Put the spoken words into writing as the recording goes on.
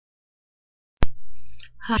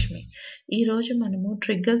హాష్మి ఈరోజు మనము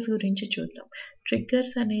ట్రిగ్గర్స్ గురించి చూద్దాం.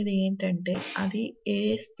 ట్రిగ్గర్స్ అనేది ఏంటంటే అది ఏ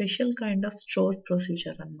special kind of store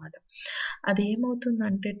procedure అనమాట. అది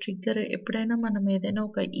ఏమవుతుందంటే ట్రిగ్గర్ ఎప్పుడైనా మనం ఏదైనా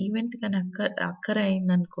ఒక ఈవెంట్ కానీ అక్కర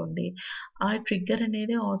అయిందనుకోండి, ఆ ట్రిగ్గర్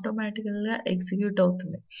అనేది ఆటోమేటికల్గా ఎగ్జిక్యూట్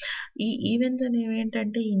అవుతుంది. ఈ ఈవెంట్స్ అనేవి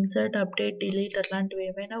ఏంటంటే ఇన్సర్ట్, అప్డేట్, డిలీట్ అట్లాంటివి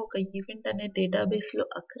ఏమైనా ఒక ఈవెంట్ అనే డేటాబేస్లో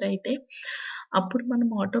అక్కర అయితే అప్పుడు మనం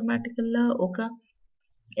ఆటోమేటికల్గా ఒక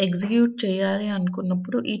ఎగ్జిక్యూట్ చేయాలి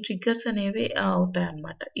అనుకున్నప్పుడు ఈ ట్రిగ్గర్స్ అనేవి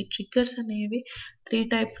అవుతాయన్నమాట. ఈ ట్రిగ్గర్స్ అనేవి 3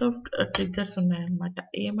 టైప్స్ ఆఫ్ ట్రిగ్గర్స్ ఉన్నాయన్నమాట.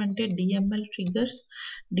 ఏమంటే DML triggers,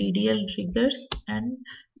 DDL triggers and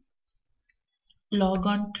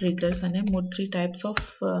log on triggers అనే 3 టైప్స్ ఆఫ్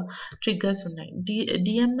ట్రిగ్గర్స్ ఉన్నాయి.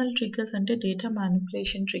 DML ట్రిగ్గర్స్ అంటే డేటా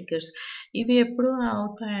మ్యానిపులేషన్ ట్రిగ్గర్స్. ఇవి ఎప్పుడు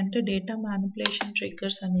అవుతాయంటే డేటా మ్యానిపులేషన్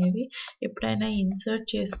ట్రిగ్గర్స్ అనేవి ఎప్పుడైనా ఇన్సర్ట్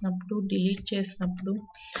చేసినప్పుడు, డిలీట్ చేసినప్పుడు,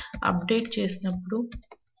 అప్డేట్ చేసినప్పుడు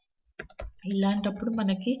ఇలాంటప్పుడు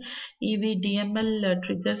మనకి ఇవి DML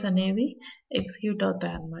ట్రిగ్గర్స్ అనేవి ఎగ్జిక్యూట్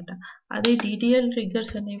అవుతాయన్నమాట. అదే DDL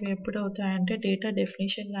ట్రిగ్గర్స్ అనేవి ఎప్పుడు అవుతాయంటే డేటా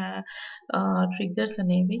డెఫినిషన్ ట్రిగ్గర్స్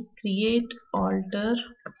అనేవి క్రియేట్, ఆల్టర్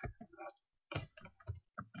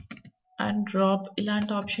అండ్ డ్రాప్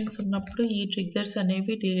ఇలాంటి ఆప్షన్స్ ఉన్నప్పుడు ఈ ట్రిగ్గర్స్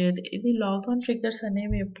అనేవి ఇది లాగాన్ ట్రిగ్గర్స్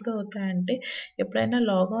అనేవి ఎప్పుడు అవుతాయంటే ఎప్పుడైనా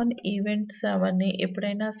లాగాన్ ఈవెంట్స్ అవన్నీ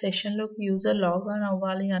ఎప్పుడైనా సెషన్లోకి యూజర్ లాగాన్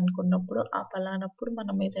అవ్వాలి అనుకున్నప్పుడు ఆ పలానప్పుడు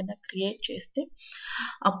మనం ఏదైనా క్రియేట్ చేస్తే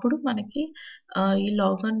అప్పుడు మనకి ఈ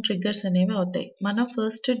లాగాన్ ట్రిగ్గర్స్ అనేవి అవుతాయి. మనం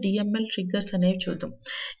ఫస్ట్ DML ట్రిగ్గర్స్ అనేవి చూద్దాం.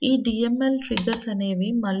 ఈ DML ట్రిగ్గర్స్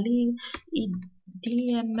అనేవి మళ్ళీ ఈ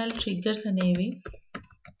DML ట్రిగ్గర్స్ అనేవి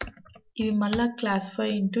ఇవి మళ్ళీ క్లాసిఫై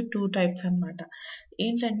ఇంటూ 2 టైప్స్ అనమాట.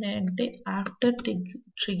 ఏంటంటే అంటే ఆఫ్టర్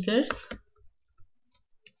ట్రిగ్గర్స్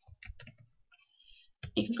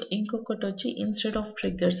ఇంకొకటి వచ్చి ఇన్స్టెడ్ ఆఫ్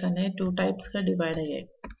ట్రిగ్గర్స్ అనే 2 టైప్స్గా డివైడ్ అయ్యాయి.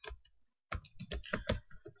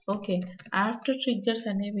 ఓకే, ఆఫ్టర్ ట్రిగ్గర్స్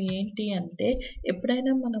అనేవి ఏంటి అంటే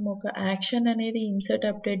ఎప్పుడైనా మనం ఒక యాక్షన్ అనేది ఇన్సర్ట్,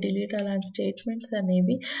 అప్డేట్, డిలీట్ అలాంటి స్టేట్మెంట్స్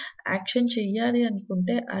అనేవి యాక్షన్ చెయ్యాలి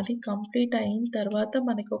అనుకుంటే అది కంప్లీట్ అయిన తర్వాత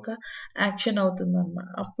మనకు ఒక యాక్షన్ అవుతుందన్నమాట.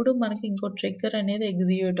 అప్పుడు మనకి ఇంకో ట్రిగ్గర్ అనేది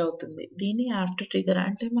ఎగ్జిక్యూట్ అవుతుంది. దీన్ని ఆఫ్టర్ ట్రిగ్గర్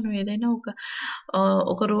అంటే మనం ఏదైనా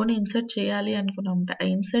ఒక రోని ఇన్సర్ట్ చేయాలి అనుకున్నామంటే ఆ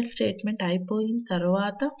ఇన్సర్ట్ స్టేట్మెంట్ అయిపోయిన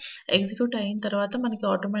తర్వాత ఎగ్జిక్యూట్ అయిన తర్వాత మనకి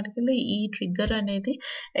ఆటోమేటికల్లీ ఈ ట్రిగ్గర్ అనేది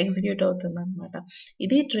ఎగ్జిక్యూట్ అవుతుంది అనమాట.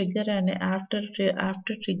 ఇది ట్రిగ్గర్ అనే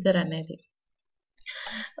ఆఫ్టర్ ట్రిగ్గర్ అనేది.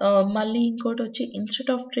 మళ్ళీ ఇంకోటి వచ్చి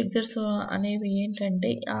ఇన్స్టెడ్ ఆఫ్ ట్రిగ్గర్స్ అనేవి ఏంటంటే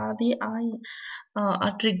అది ఆ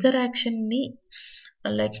ట్రిగ్గర్ యాక్షన్ని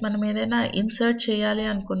లైక్ మనం ఏదైనా ఇన్సర్ట్ చేయాలి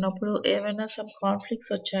అనుకున్నప్పుడు ఏవైనా సమ్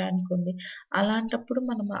కాన్ఫ్లిక్ట్స్ వచ్చాయనుకోండి, అలాంటప్పుడు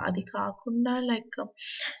మనం అది కాకుండా లైక్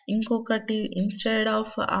ఇంకొకటి ఇన్స్టెడ్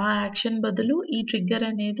ఆఫ్ ఆ యాక్షన్ బదులు ఈ ట్రిగ్గర్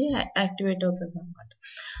అనేది యాక్టివేట్ అవుతుంది అనమాట.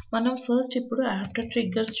 మనం ఫస్ట్ ఇప్పుడు ఆఫ్టర్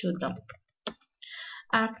ట్రిగ్గర్స్ చూద్దాం.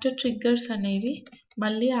 ఆఫ్టర్ ట్రిగ్గర్స్ అనేవి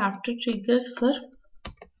మళ్ళీ after triggers for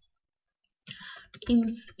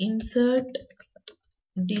insert,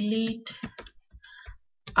 delete,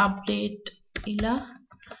 update ఇలా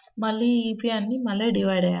మళ్ళీ ఇవి అన్నీ మళ్ళీ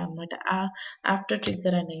డివైడ్ అయ్యాయి అన్నమాట. ఆఫ్టర్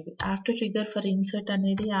ట్రిగ్గర్ అనేవి ఆఫ్టర్ ట్రిగ్గర్ ఫర్ ఇన్సర్ట్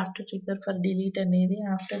అనేది, ఆఫ్టర్ ట్రిగ్గర్ ఫర్ డిలీట్ అనేది,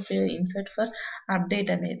 ఆఫ్టర్ ఇన్సర్ట్ ఫర్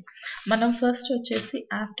అప్డేట్ అనేది. మనం ఫస్ట్ వచ్చేసి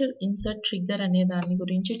ఆఫ్టర్ ఇన్సర్ట్ ట్రిగ్గర్ అనే దాని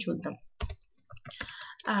గురించి చూద్దాం.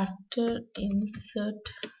 ఆఫ్టర్ ఇన్సర్ట్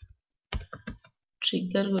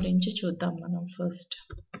ట్రిగ్గర్ గురించి చూద్దాం మనం ఫస్ట్.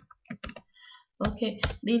 ఓకే,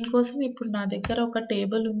 దీనికోసం ఇప్పుడు నా దగ్గర ఒక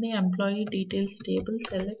టేబుల్ ఉంది, employee details table.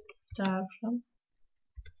 Select star from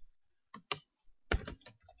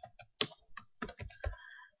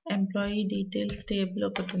employee details table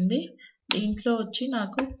ఒకటి ఉంది. దీంట్లో వచ్చి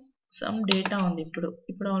నాకు సమ్ డేటా ఉంది.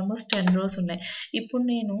 ఇప్పుడు ఆల్మోస్ట్ 10 rows ఉన్నాయి. ఇప్పుడు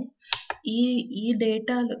నేను ఈ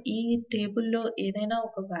డేటాలో ఈ టేబుల్లో ఏదైనా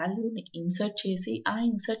ఒక వాల్యూని ఇన్సర్ట్ చేసి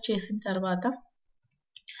ఇన్సర్ట్ చేసిన తర్వాత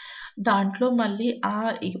దాంట్లో మళ్ళీ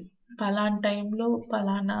పలానా టైంలో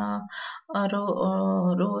పలానా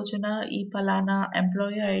రోజున ఈ పలానా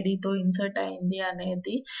ఎంప్లాయీ ఐడితో ఇన్సర్ట్ అయింది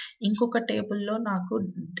అనేది ఇంకొక టేబుల్లో నాకు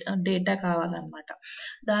డేటా కావాలన్నమాట.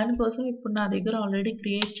 దానికోసం ఇప్పుడు నా దగ్గర ఆల్రెడీ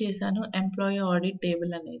క్రియేట్ చేశాను ఎంప్లాయీ ఆడిట్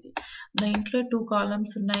టేబుల్ అనేది. దీంట్లో 2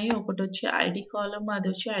 columns ఉన్నాయి. ఒకటి వచ్చి ఐడి కాలమ్, అది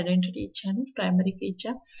వచ్చి ఐడెంటిటీ ఇచ్చాను, ప్రైమరీకి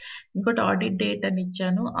ఇచ్చా. ఇంకోటి ఆడిట్ డేట్ అని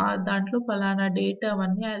ఇచ్చాను, దాంట్లో పలానా డేటా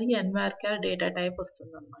అవన్నీ అది ఎన్వార్కార్ డేటా టైప్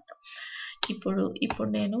వస్తుంది అనమాట. ఇప్పుడు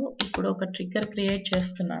నేను ఒక ట్రిగ్గర్ క్రియేట్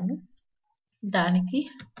చేస్తున్నాను. దానికి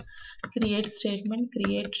create statement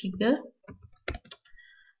create trigger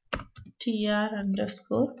tr_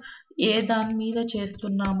 ఏ దాని మీద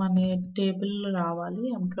చేస్తున్నామనే టేబుల్ రావాలి.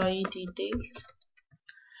 ఎంప్లాయీ డీటెయిల్స్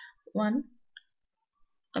 1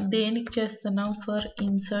 దేనికి చేస్తున్నాం? ఫర్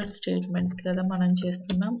ఇన్సర్ట్ స్టేట్మెంట్ కదా మనం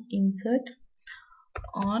చేస్తున్నాం. ఇన్సర్ట్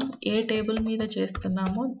ఆన్ ఏ టేబుల్ మీద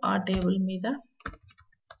చేస్తున్నామో ఆ టేబుల్ మీద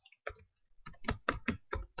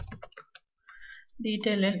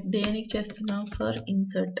డీటెయిల్ దేనికి చేస్తున్నాం ఫర్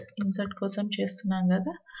ఇన్సర్ట్ కోసం చేస్తున్నాం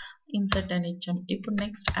కదా ఇన్సర్ట్ అని ఇచ్చాం ఇప్పుడు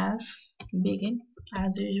next as begin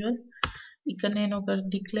as usual ఇక్కడ నేను ఒక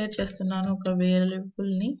డిక్లేర్ చేస్తున్నాను ఒక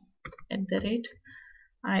వేరియబుల్ని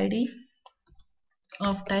 @id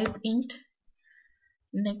ఆఫ్ టైప్ ఇంట్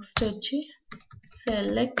నెక్స్ట్ వచ్చి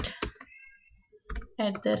select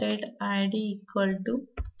 @id equal to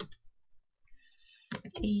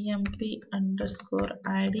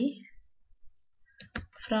emp_id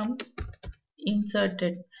from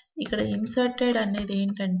inserted ఇక్కడ ఇన్సర్టెడ్ అనేది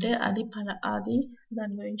ఏంటంటే అది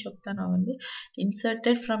దాని గురించి చెప్తాను అండి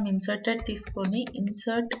ఇన్సర్టెడ్ ఫ్రమ్ ఇన్సర్టెడ్ తీసుకొని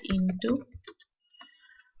ఇన్సర్ట్ ఇంటూ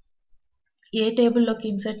ఏ టేబుల్లోకి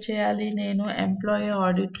ఇన్సర్ట్ చేయాలి నేను ఎంప్లాయీ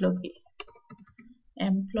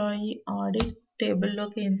ఆడిట్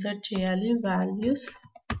టేబుల్లోకి ఇన్సర్ట్ చేయాలి values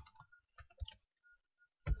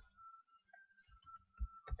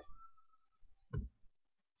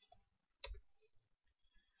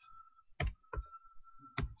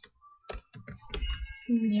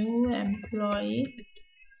new employee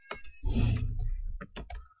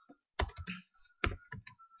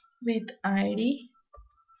with id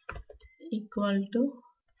equal to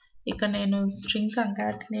ఇక్కడ నేను స్ట్రింగ్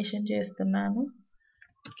కంకాటినేషన్ చేస్తున్నాను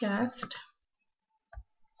క్యాస్ట్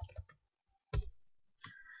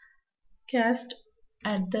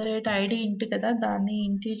 @id ఇంటి కదా దాన్ని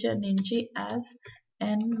ఇంటీజర్ నుంచి as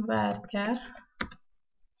nvarchar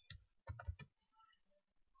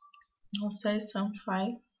of size some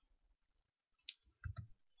 5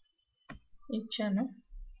 ఇచ్చాను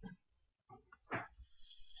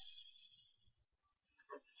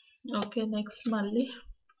ఓకే నెక్స్ట్ మళ్ళీ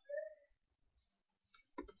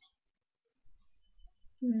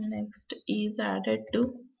నెక్స్ట్ ఈజ్ యాడెడ్ టు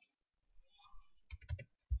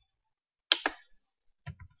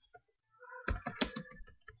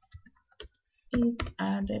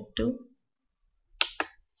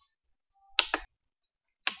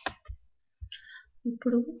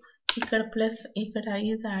ఇప్పుడు ఇక్కడ ప్లస్ ఇక్కడ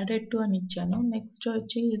ఈజ్ యాడెడ్ టు అని ఇచ్చాను నెక్స్ట్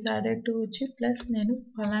వచ్చి ఈజ్ యాడెడ్ టు వచ్చి ప్లస్ నేను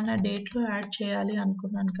ఫలానా డేట్లో యాడ్ చేయాలి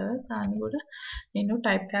అనుకున్నాను కదా దాన్ని కూడా నేను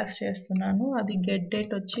టైప్ కాస్ట్ చేస్తున్నాను అది గెట్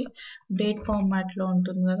డేట్ వచ్చి డేట్ ఫార్మాట్లో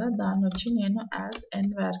ఉంటుంది కదా దాన్ని వచ్చి నేను యాజ్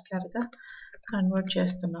nvarchar కన్వర్ట్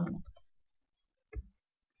చేస్తున్నాను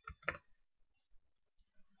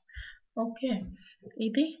ఓకే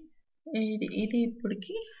ఇది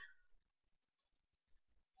ఇప్పటికి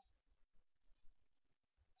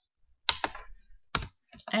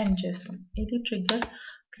ఎండ్ చేసాం ఇది ట్రిగ్గర్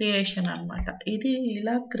క్రియేషన్ అన్నమాట ఇది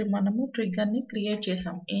ఇలా మనము ట్రిగ్గర్ని క్రియేట్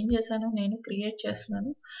చేసాం ఏం చేశాను నేను క్రియేట్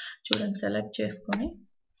చేస్తున్నాను చూడండి సెలెక్ట్ చేసుకొని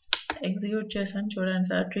ఎగ్జిక్యూట్ చేశాను చూడండి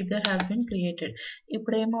sir trigger has been created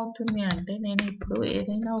ఇప్పుడు ఏమవుతుంది అంటే నేను ఇప్పుడు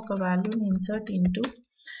ఏదైనా ఒక వాల్యూని insert into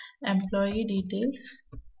employee details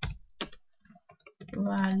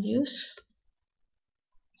values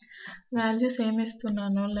ఏమి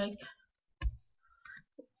ఇస్తున్నాను like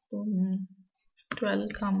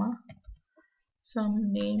 12 some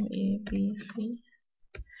name ABC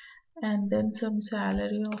and then some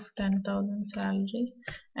salary of 10,000 salary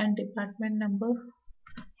and department number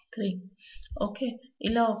 3 okay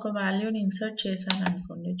ఇలా ఒక వాల్యూని ఇన్సర్ట్ చేశాను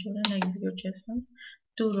అనుకోండి చూడండి ఎగ్జిక్యూట్ చేస్తాను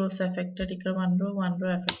 2 rows ఎఫెక్టెడ్ ఇక్కడ 1 row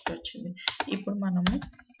ఎఫెక్ట్ వచ్చింది ఇప్పుడు మనము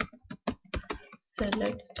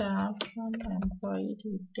select star from employee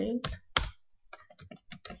details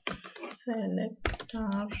select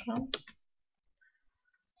star from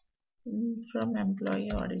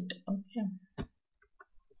employee audit okay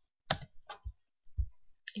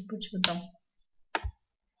ఇప్పుడు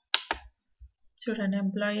చూడండి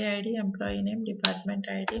employee ID employee name department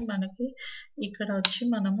ID మనకి ఇక్కడ వచ్చి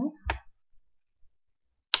మనము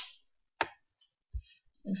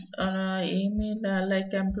ఏమి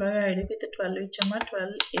like employee ID with 12 ఇచ్చామా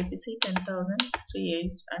 12 ABC 10,000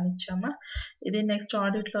 అని ఇచ్చామా ఇది నెక్స్ట్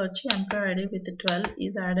ఆడిట్లో వచ్చి employee ID with 12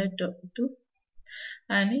 is added to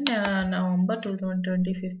అని నవంబర్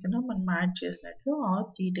 2025 మనం యాడ్ చేసినట్లు ఆ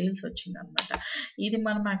డీటెయిల్స్ వచ్చిందనమాట ఇది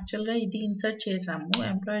మనం యాక్చువల్గా ఇది ఇన్సర్ట్ చేసాము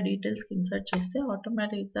ఎంప్లాయీ డీటెయిల్స్కి ఇన్సర్ట్ చేస్తే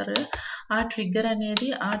ఆటోమేటిక్గా ఆ ట్రిగ్గర్ అనేది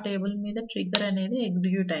ఆ టేబుల్ మీద ట్రిగ్గర్ అనేది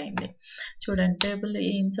ఎగ్జిక్యూట్ అయింది చూడండి టేబుల్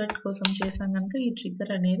ఇన్సర్ట్ కోసం చేసాం కనుక ఈ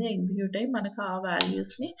ట్రిగ్గర్ అనేది ఎగ్జిక్యూట్ అయ్యి మనకు ఆ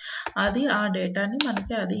వాల్యూస్ని అది ఆ డేటాని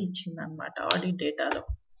మనకి అది ఇచ్చిందనమాట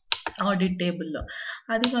ఆడిట్ టేబుల్లో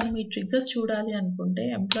అది మనం ఈ ట్రిగ్గర్స్ చూడాలి అనుకుంటే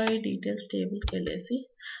ఎంప్లాయీ డీటెయిల్స్ టేబుల్కి వెళ్ళేసి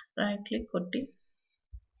రైట్ క్లిక్ కొట్టి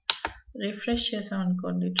రిఫ్రెష్ చేసాం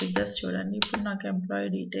అనుకోండి ట్రిగ్గర్స్ చూడండి ఇప్పుడు నాకు ఎంప్లాయీ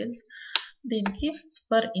డీటెయిల్స్ దీనికి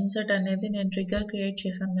ఫర్ ఇన్సర్ట్ అనేది నేను ట్రిగ్గర్ క్రియేట్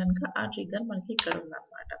చేశాను కనుక ఆ ట్రిగ్గర్ మనకి ఇక్కడ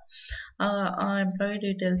ఉందన్నమాట ఆ ఎంప్లాయీ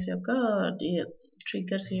డీటెయిల్స్ యొక్క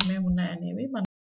ట్రిగ్గర్స్ ఏమేమి ఉన్నాయనేవి